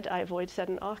I said, I avoid sed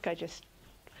and awk. I just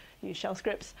use shell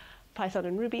scripts. Python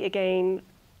and Ruby, again,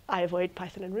 I avoid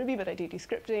Python and Ruby, but I do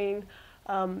scripting.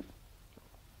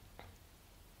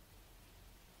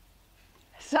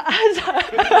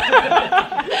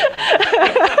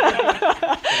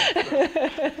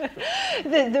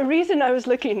 The reason I was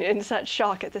looking in such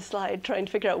shock at this slide, trying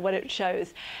to figure out what it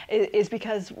shows, is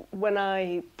because when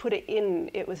I put it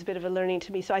in, it was a bit of a learning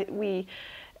to me. So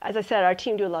as I said, our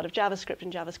team do a lot of JavaScript,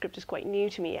 and JavaScript is quite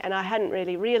new to me, and I hadn't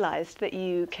really realized that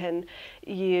you can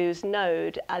use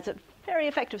Node as a very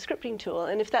effective scripting tool.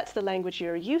 And if that's the language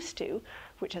you're used to,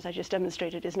 which, as I just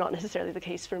demonstrated, is not necessarily the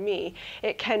case for me,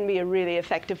 it can be a really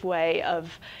effective way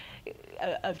of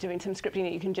doing some scripting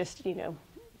that you can just, you know,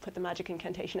 put the magic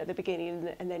incantation at the beginning,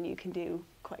 and then you can do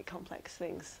quite complex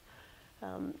things.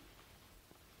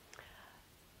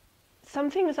 Some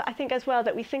things I think as well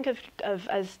that we think of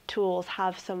as tools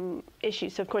have some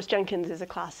issues. So of course Jenkins is a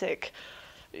classic,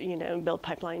 you know, build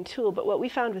pipeline tool, but what we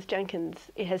found with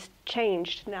Jenkins, it has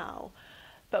changed now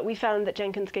but we found that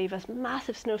Jenkins gave us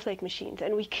massive Snowflake machines,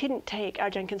 and we couldn't take our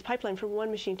Jenkins pipeline from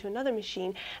one machine to another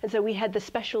machine, and so we had the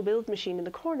special build machine in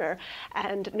the corner,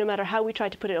 and no matter how we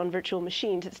tried to put it on virtual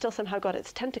machines, it still somehow got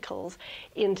its tentacles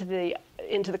into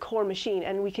the core machine,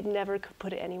 and we could never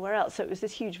put it anywhere else. So it was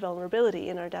this huge vulnerability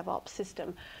in our DevOps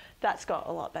system. That's got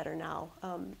a lot better now.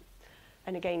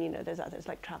 And again, you know, there's others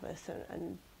like Travis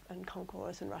and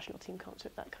Concourse and Rational Team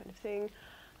Concert, that kind of thing.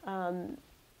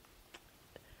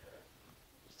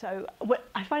 So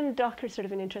I find Docker sort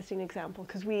of an interesting example,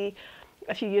 because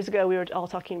a few years ago we were all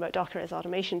talking about Docker as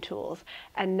automation tools,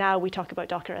 and now we talk about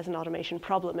Docker as an automation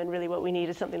problem, and really what we need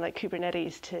is something like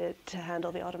Kubernetes to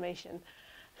handle the automation.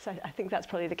 So I think that's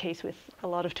probably the case with a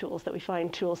lot of tools, that we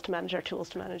find tools to manage our tools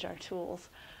to manage our tools.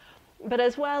 But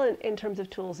as well, in terms of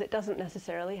tools, it doesn't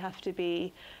necessarily have to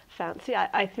be fancy.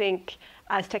 I think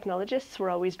as technologists,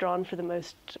 we're always drawn for the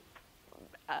most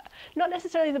not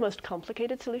necessarily the most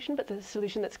complicated solution, but the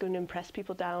solution that's going to impress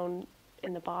people down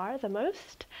in the bar the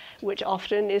most, which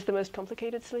often is the most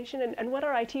complicated solution. And what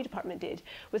our IT department did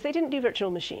was they didn't do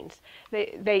virtual machines.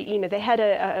 They had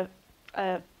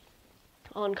a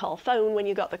on-call phone. When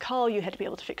you got the call, you had to be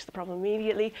able to fix the problem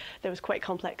immediately. There was quite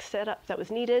complex setup that was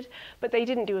needed, but they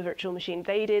didn't do a virtual machine.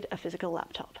 They did a physical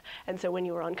laptop. And so when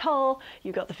you were on call,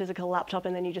 you got the physical laptop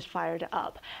and then you just fired it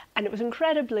up. And it was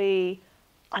incredibly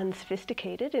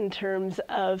unsophisticated in terms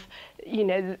of, you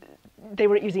know, they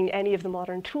weren't using any of the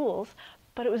modern tools,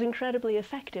 but it was incredibly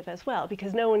effective as well,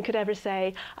 because no one could ever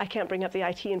say, I can't bring up the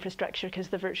IT infrastructure because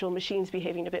the virtual machine's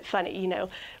behaving a bit funny. You know,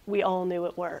 we all knew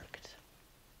it worked.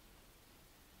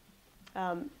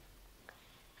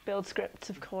 Build scripts,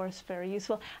 of course, very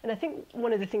useful. And I think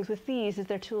one of the things with these is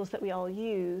they're tools that we all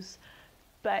use,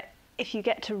 but if you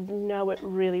get to know it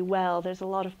really well, there's a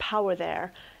lot of power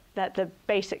there that the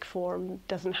basic form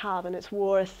doesn't have, and it's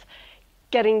worth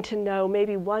getting to know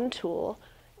maybe one tool.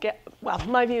 Well,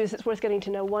 my view is it's worth getting to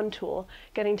know one tool,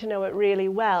 getting to know it really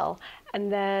well, and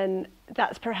then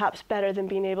that's perhaps better than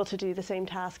being able to do the same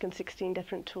task in 16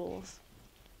 different tools.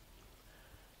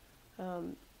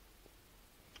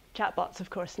 Chatbots, of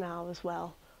course, now as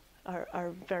well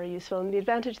are very useful, and the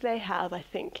advantage they have, I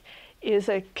think, is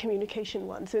a communication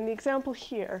one. So in the example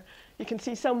here, you can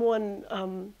see someone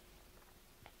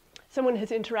has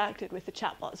interacted with the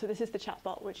chatbot. So this is the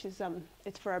chatbot, which is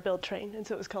it's for our build train, and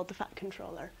so it was called the Fat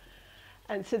Controller.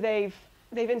 And so they've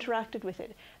interacted with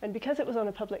it, and because it was on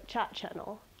a public chat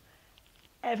channel,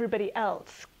 everybody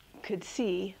else could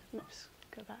see. Oops,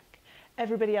 go back.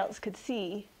 Everybody else could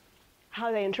see how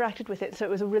they interacted with it. So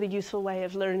it was a really useful way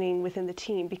of learning within the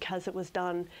team because it was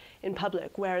done in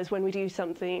public. Whereas when we do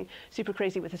something super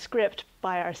crazy with a script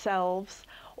by ourselves,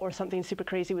 or something super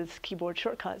crazy with keyboard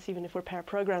shortcuts, even if we're pair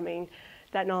programming,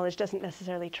 that knowledge doesn't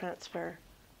necessarily transfer.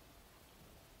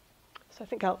 So I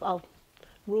think I'll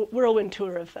whirlwind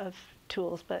tour of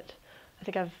tools, but I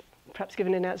think I've perhaps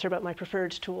given an answer about my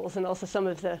preferred tools and also some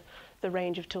of the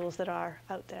range of tools that are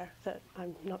out there that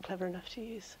I'm not clever enough to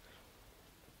use.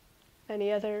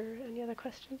 Any other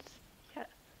questions? Yeah.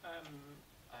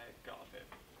 I got a bit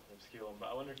obscure one, but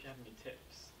I wonder if you have any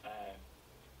tips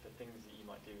for things that you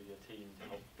might do with your team to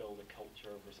help build a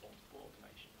culture of responsible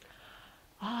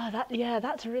automation.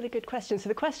 That's a really good question. So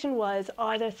the question was,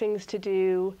 are there things to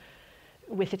do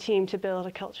with a team to build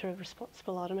a culture of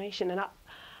responsible automation? And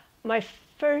my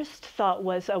first thought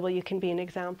was, oh, well, you can be an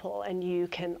example and you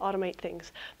can automate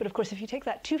things. But of course, if you take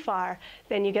that too far,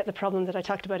 then you get the problem that I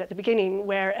talked about at the beginning,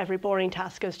 where every boring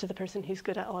task goes to the person who's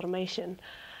good at automation.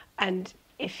 And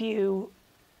if you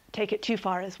take it too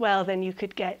far as well, then you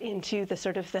could get into the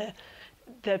sort of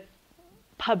the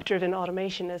pub-driven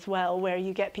automation as well, where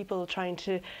you get people trying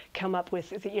to come up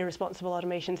with the irresponsible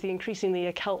automations, the increasingly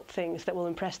occult things that will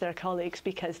impress their colleagues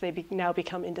because they now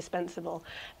become indispensable,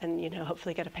 and, you know,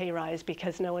 hopefully get a pay rise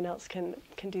because no one else can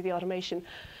do the automation.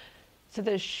 So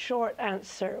the short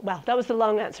answer, well, that was the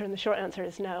long answer, and the short answer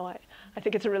is no. I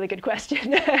think it's a really good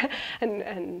question.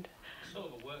 and It's sort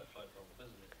of a workflow problem,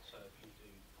 isn't it? So if you do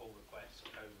pull requests,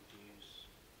 code reviews,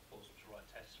 force them to write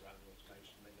tests around the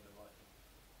automation, they're going to write them.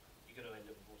 You're going to end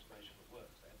up with automation that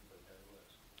works, that everybody knows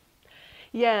works.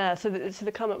 Yeah, so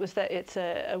the comment was that it's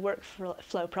a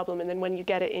workflow problem, and then when you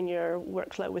get it in your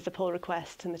workflow with the pull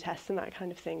requests and the tests and that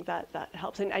kind of thing, that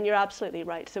helps. And you're absolutely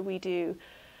right. So we do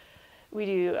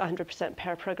 100%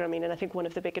 pair programming, and I think one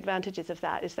of the big advantages of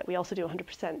that is that we also do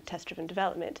 100% test-driven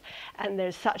development. And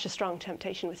there's such a strong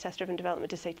temptation with test-driven development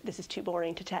to say, this is too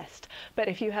boring to test. But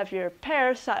if you have your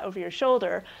pair sat over your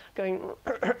shoulder going,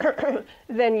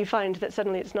 then you find that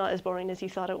suddenly it's not as boring as you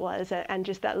thought it was, and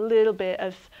just that little bit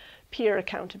of peer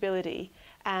accountability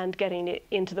and getting it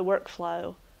into the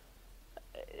workflow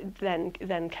then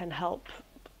can help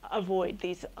avoid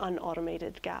these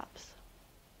unautomated gaps.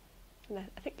 And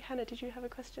I think, Hannah, did you have a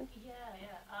question? Yeah.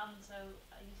 So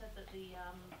you said that the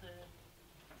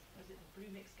was it the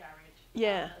Bluemix garage?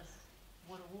 Yeah. Has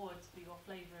won awards for your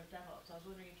flavour of DevOps. I was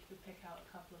wondering if you could pick out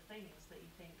a couple of things that you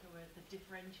think are the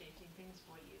differentiating things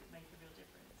for you that make a real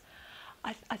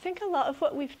difference. I think a lot of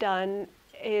what we've done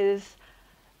is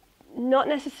not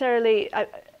necessarily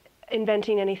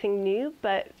inventing anything new,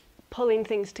 but pulling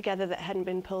things together that hadn't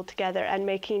been pulled together and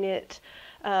making it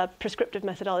a prescriptive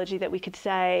methodology that we could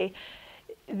say,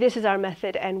 this is our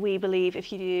method and we believe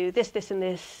if you do this, this and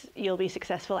this, you'll be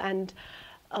successful. And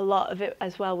a lot of it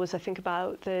as well was, I think,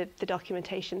 about the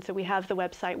documentation. So we have the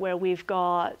website where we've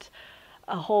got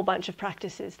a whole bunch of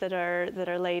practices that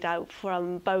are laid out,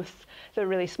 from both the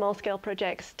really small scale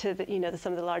projects to the,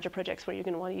 some of the larger projects where you're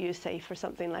going to want to use SAFe or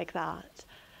something like that.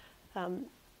 I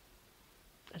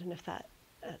don't know if that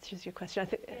answers your question. I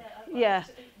think. Yeah.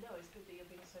 No, it's good that you're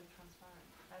being so transparent.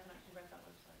 I haven't actually read that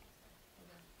website.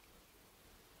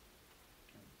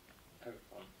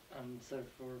 So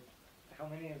for how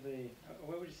many of the,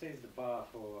 what would you say is the bar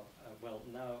for, well,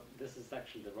 now this is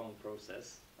actually the wrong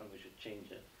process and we should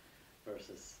change it,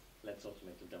 versus let's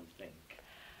automate a dumb thing?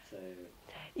 So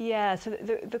yeah, so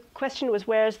the question was,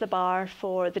 where's the bar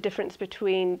for the difference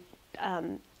between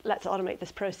let's automate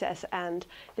this process and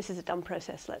this is a dumb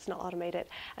process, let's not automate it.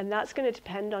 And that's going to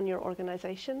depend on your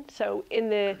organization. So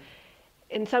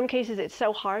in some cases it's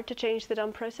so hard to change the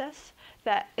dumb process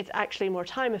that it's actually more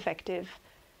time effective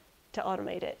to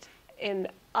automate it. In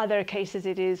other cases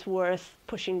it is worth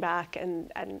pushing back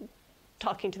and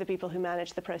talking to the people who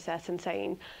manage the process and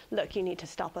saying, look, you need to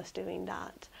stop us doing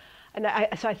that. And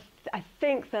so I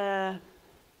think the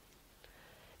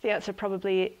answer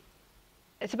probably,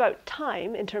 it's about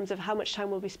time in terms of how much time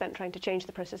will be spent trying to change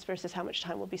the process versus how much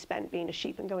time will be spent being a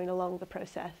sheep and going along the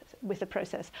process with the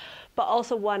process. But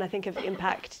also one, I think, of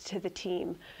impact to the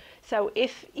team. So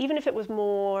even if it was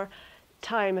more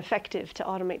time effective to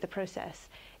automate the process,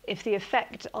 if the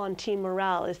effect on team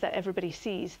morale is that everybody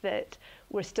sees that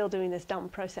we're still doing this dumb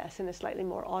process in a slightly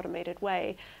more automated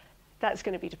way, that's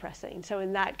going to be depressing. So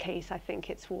in that case, I think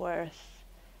it's worth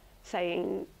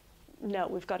saying, no,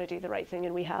 we've got to do the right thing,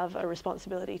 and we have a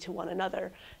responsibility to one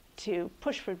another to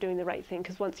push for doing the right thing,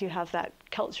 because once you have that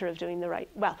culture of doing the right,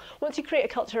 well, once you create a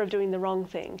culture of doing the wrong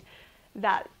thing,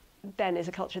 that then is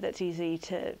a culture that's easy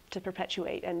to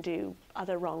perpetuate and do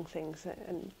other wrong things,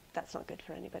 and that's not good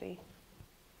for anybody.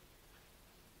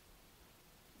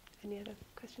 Any other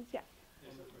questions? Yeah.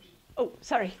 Yes, I have a question. Oh,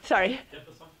 sorry. Yeah,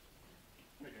 that's fine.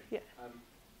 Okay. Yeah.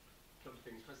 Couple of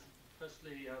things.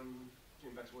 Firstly,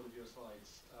 going back to one of your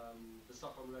slides, the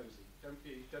stuff on Rosie. Don't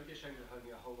be ashamed of having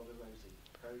a whole lot of Rosie.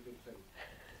 Very good thing.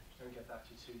 Don't get that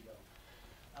too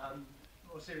young.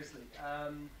 More seriously,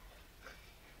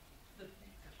 the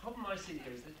problem I see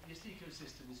here is that this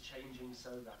ecosystem is changing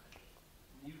so rapidly.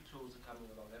 New tools are coming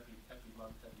along every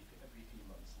month, every few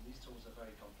months, and these tools are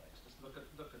very complex. Just look at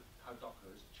how Docker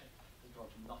has gone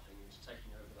from nothing and it's taking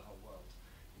over the whole world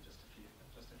in just a few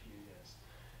years.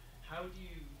 How do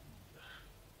you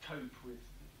cope with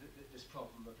this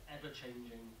problem of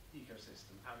ever-changing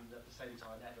ecosystem and at the same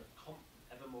time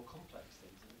ever more complex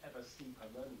things and ever steeper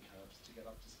learning curves to get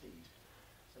up to speed?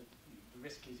 So the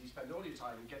risk is you spend all your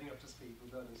time getting up to speed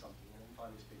with learning something and then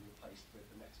finally it's being replaced with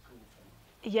the next cool thing.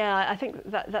 Yeah, I think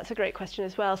that's a great question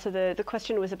as well. So the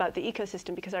question was about the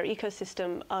ecosystem, because our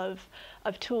ecosystem of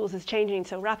tools is changing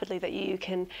so rapidly that you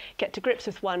can get to grips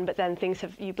with one, but then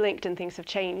you blinked and things have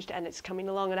changed and it's coming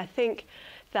along. And I think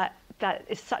that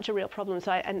is such a real problem.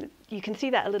 So and you can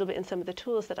see that a little bit in some of the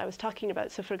tools that I was talking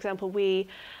about. So for example, we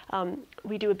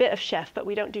do a bit of Chef, but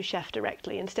we don't do Chef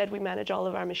directly. Instead, we manage all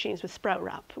of our machines with Sprout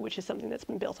Wrap, which is something that's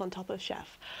been built on top of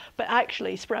Chef. But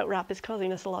actually, Sprout Wrap is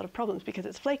causing us a lot of problems because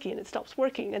it's flaky and it stops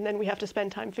working. And then we have to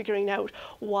spend time figuring out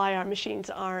why our machines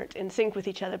aren't in sync with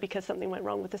each other because something went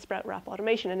wrong with the Sprout Wrap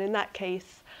automation. And in that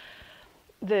case,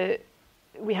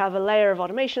 we have a layer of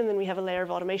automation, then we have a layer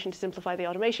of automation to simplify the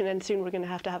automation, and soon we're going to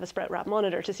have a Sprout Wrap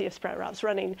monitor to see if Sprout Wrap's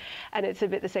running. And it's a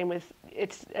bit the same with,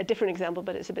 it's a different example,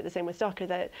 but it's a bit the same with Docker,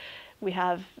 that we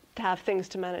have to have things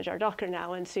to manage our Docker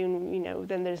now, and soon,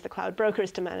 then there's the cloud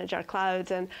brokers to manage our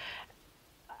clouds. And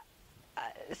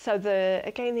so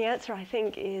again, the answer, I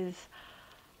think, is,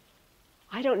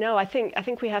 I don't know. I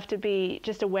think we have to be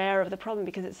just aware of the problem,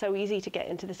 because it's so easy to get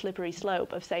into the slippery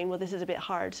slope of saying, well, this is a bit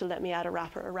hard, so let me add a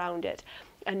wrapper around it,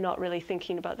 and not really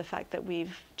thinking about the fact that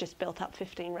we've just built up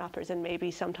 15 wrappers, and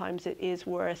maybe sometimes it is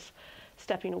worth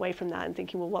stepping away from that and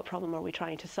thinking, well, what problem are we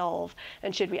trying to solve?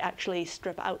 And should we actually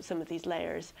strip out some of these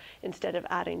layers instead of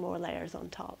adding more layers on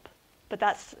top? But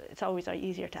it's always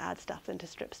easier to add stuff than to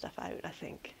strip stuff out, I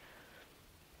think.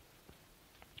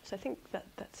 So I think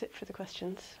that's it for the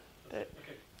questions. Okay,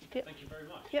 yep. Thank you very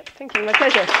much. Yep, thank you, my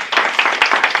pleasure.